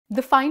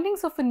The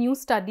findings of a new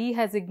study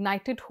has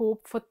ignited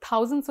hope for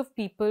thousands of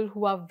people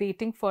who are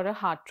waiting for a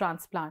heart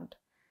transplant.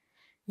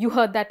 You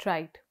heard that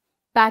right.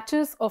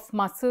 Patches of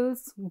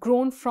muscles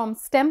grown from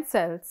stem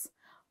cells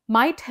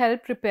might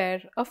help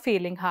repair a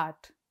failing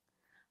heart.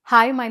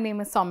 Hi, my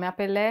name is Soumya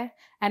Pillai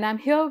and I'm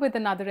here with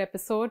another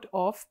episode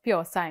of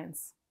Pure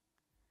Science.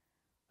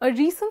 A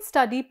recent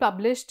study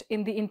published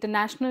in the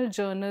international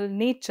journal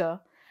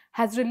Nature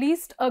has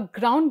released a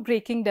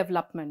groundbreaking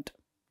development.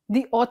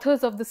 The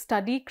authors of the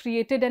study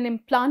created an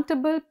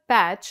implantable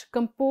patch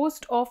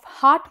composed of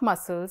heart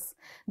muscles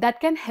that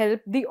can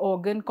help the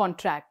organ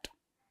contract.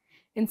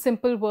 In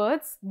simple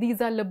words, these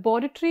are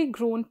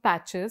laboratory-grown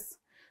patches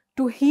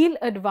to heal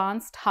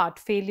advanced heart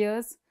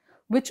failures,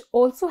 which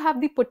also have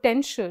the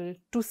potential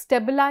to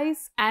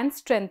stabilize and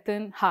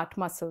strengthen heart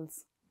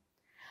muscles.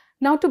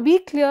 Now, to be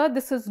clear,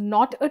 this is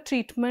not a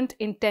treatment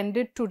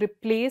intended to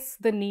replace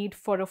the need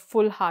for a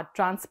full heart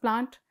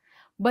transplant,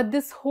 but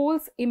this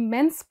holds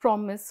immense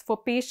promise for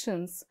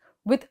patients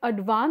with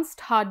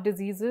advanced heart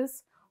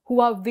diseases who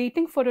are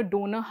waiting for a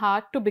donor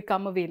heart to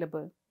become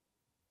available.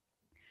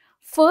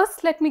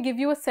 First, let me give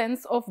you a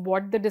sense of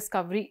what the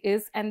discovery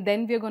is, and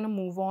then we're going to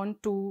move on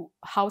to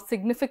how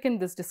significant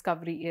this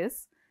discovery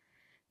is.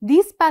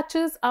 These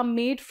patches are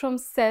made from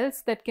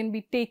cells that can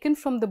be taken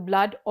from the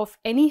blood of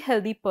any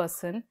healthy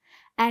person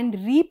and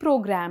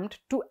reprogrammed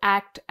to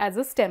act as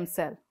a stem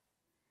cell.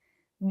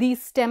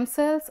 These stem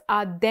cells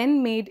are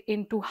then made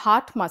into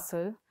heart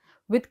muscle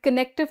with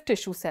connective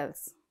tissue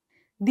cells.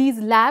 These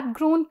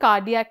lab-grown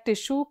cardiac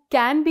tissue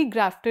can be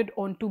grafted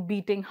onto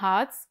beating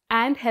hearts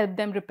and help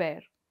them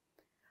repair.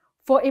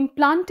 For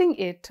implanting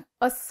it,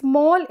 a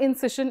small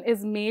incision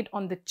is made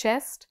on the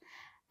chest,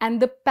 and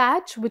the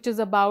patch, which is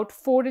about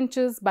 4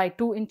 inches by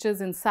 2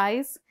 inches in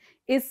size,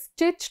 is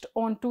stitched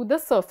onto the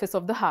surface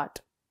of the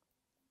heart.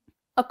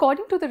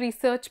 According to the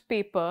research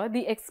paper,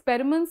 the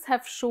experiments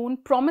have shown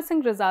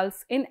promising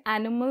results in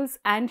animals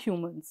and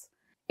humans.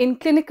 In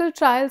clinical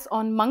trials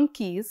on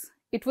monkeys,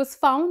 it was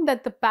found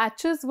that the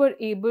patches were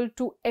able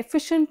to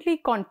efficiently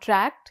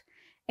contract,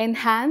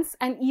 enhance,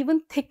 and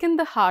even thicken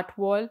the heart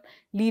wall,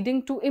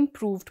 leading to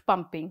improved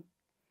pumping.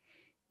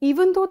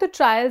 Even though the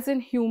trials in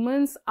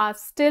humans are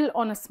still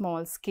on a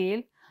small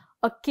scale,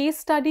 a case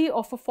study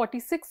of a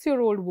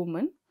 46-year-old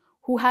woman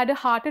who had a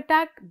heart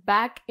attack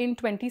back in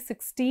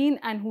 2016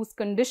 and whose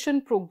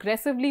condition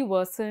progressively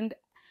worsened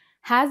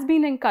has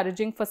been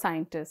encouraging for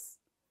scientists.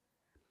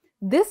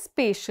 This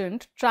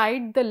patient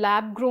tried the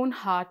lab-grown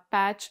heart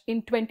patch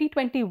in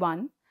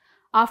 2021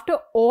 after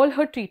all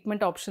her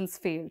treatment options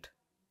failed.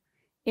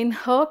 In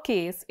her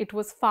case, it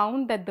was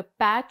found that the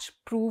patch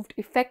proved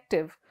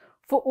effective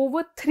for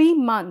over 3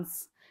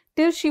 months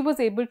till she was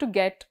able to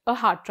get a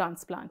heart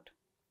transplant.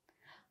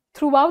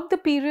 Throughout the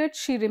period,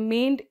 she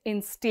remained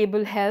in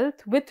stable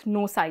health with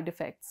no side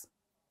effects.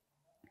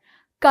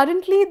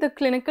 Currently, the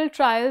clinical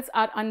trials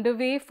are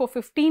underway for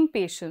 15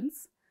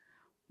 patients.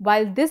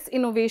 While this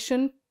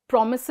innovation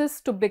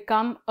promises to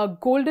become a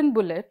golden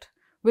bullet,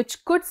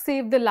 which could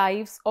save the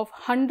lives of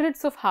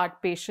hundreds of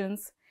heart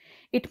patients,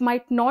 it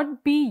might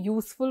not be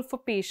useful for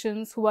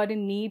patients who are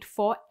in need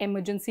for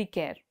emergency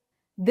care.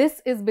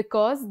 This is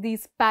because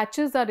these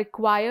patches are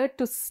required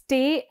to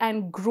stay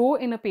and grow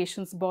in a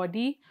patient's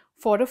body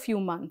for a few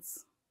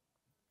months.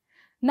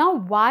 Now,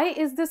 why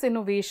is this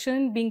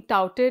innovation being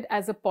touted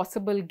as a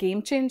possible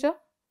game changer?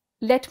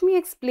 Let me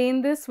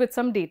explain this with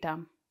some data.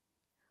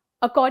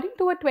 According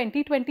to a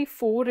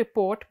 2024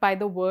 report by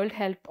the World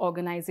Health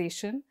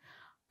Organization,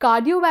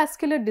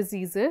 cardiovascular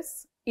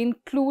diseases,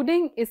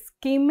 including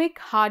ischemic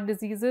heart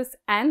diseases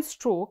and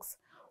strokes,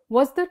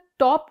 was the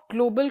top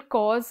global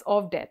cause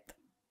of death.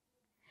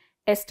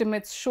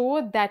 Estimates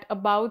show that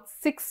about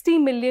 60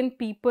 million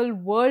people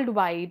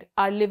worldwide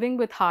are living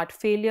with heart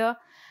failure,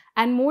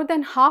 and more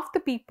than half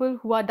the people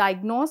who are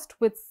diagnosed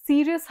with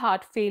serious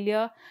heart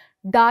failure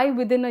die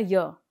within a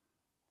year.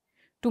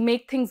 To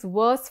make things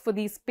worse for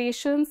these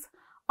patients,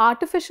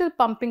 artificial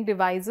pumping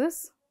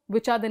devices,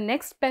 which are the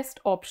next best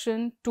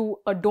option to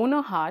a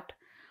donor heart,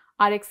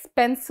 are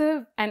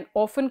expensive and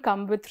often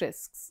come with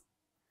risks.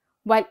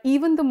 While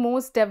even the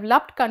most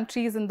developed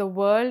countries in the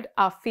world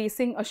are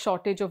facing a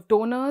shortage of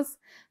donors,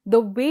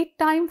 the wait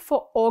time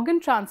for organ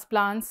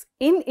transplants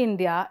in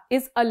India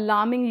is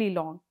alarmingly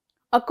long.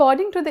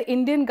 According to the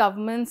Indian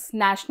government's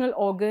National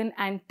Organ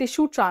and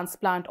Tissue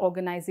Transplant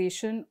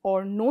Organization,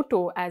 or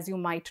NOTO as you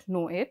might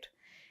know it,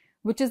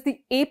 which is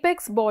the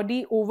apex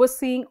body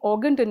overseeing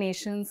organ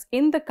donations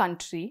in the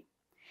country,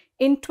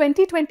 in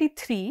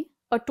 2023,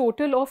 a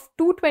total of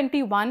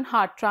 221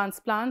 heart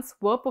transplants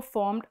were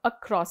performed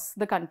across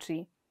the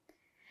country.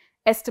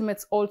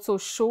 Estimates also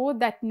show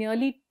that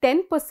nearly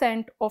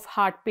 10% of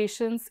heart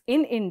patients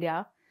in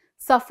India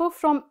suffer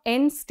from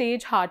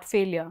end-stage heart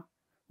failure,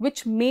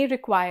 which may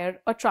require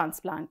a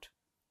transplant.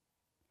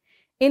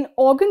 In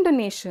organ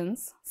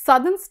donations,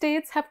 southern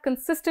states have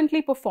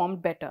consistently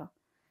performed better.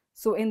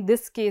 So in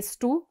this case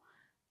too,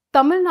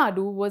 Tamil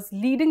Nadu was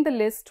leading the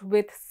list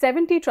with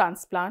 70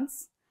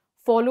 transplants,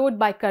 followed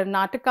by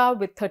Karnataka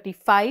with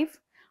 35,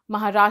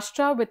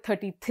 Maharashtra with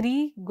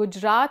 33,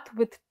 Gujarat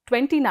with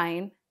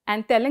 29,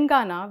 and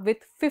Telangana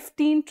with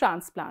 15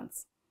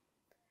 transplants.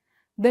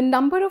 The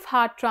number of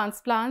heart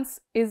transplants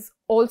is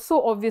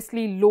also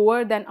obviously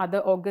lower than other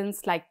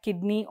organs like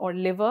kidney or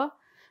liver,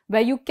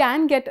 where you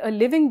can get a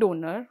living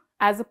donor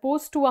as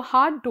opposed to a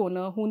heart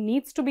donor who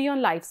needs to be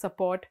on life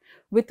support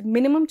with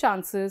minimum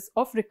chances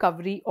of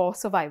recovery or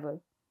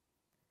survival.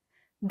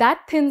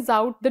 That thins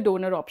out the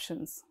donor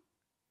options.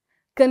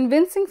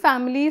 Convincing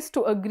families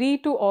to agree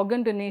to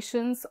organ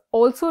donations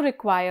also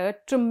require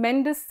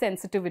tremendous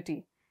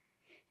sensitivity.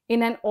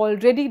 In an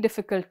already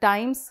difficult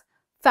times,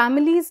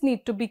 families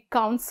need to be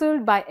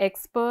counseled by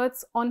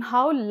experts on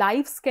how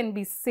lives can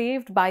be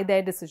saved by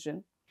their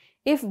decision.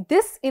 If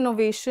this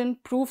innovation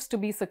proves to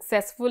be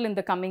successful in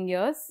the coming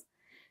years,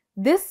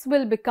 this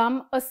will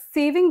become a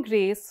saving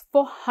grace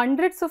for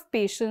hundreds of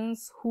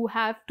patients who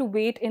have to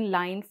wait in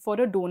line for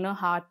a donor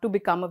heart to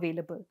become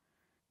available.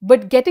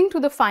 But getting to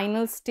the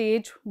final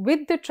stage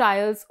with the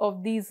trials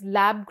of these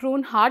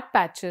lab-grown heart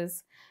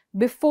patches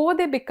before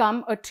they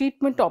become a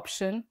treatment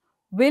option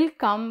will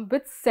come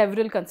with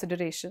several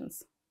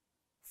considerations.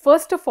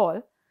 First of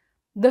all,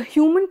 the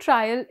human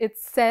trial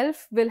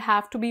itself will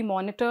have to be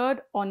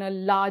monitored on a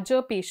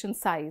larger patient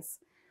size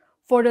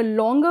for a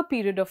longer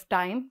period of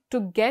time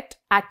to get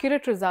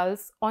accurate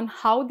results on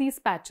how these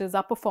patches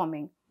are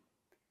performing.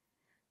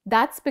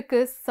 That's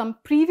because some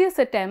previous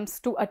attempts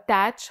to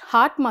attach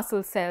heart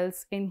muscle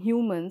cells in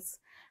humans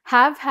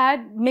have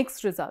had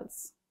mixed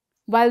results.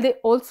 While they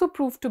also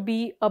prove to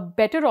be a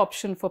better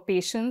option for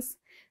patients,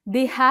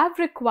 they have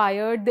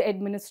required the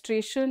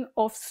administration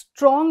of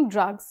strong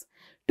drugs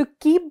to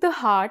keep the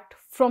heart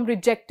from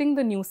rejecting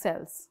the new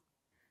cells.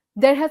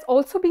 There has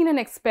also been an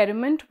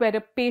experiment where a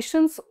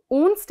patient's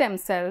own stem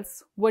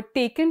cells were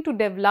taken to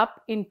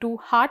develop into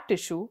heart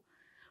tissue,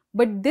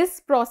 but this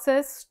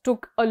process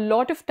took a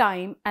lot of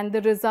time and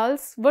the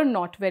results were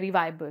not very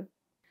viable.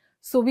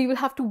 So we will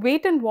have to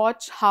wait and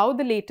watch how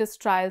the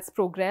latest trials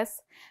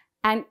progress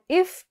and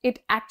if it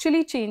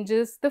actually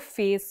changes the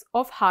face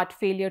of heart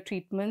failure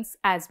treatments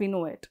as we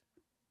know it.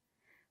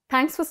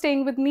 Thanks for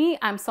staying with me.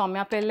 I'm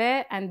Soumya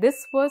Pillai and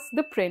this was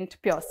The Print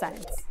Pure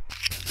Science.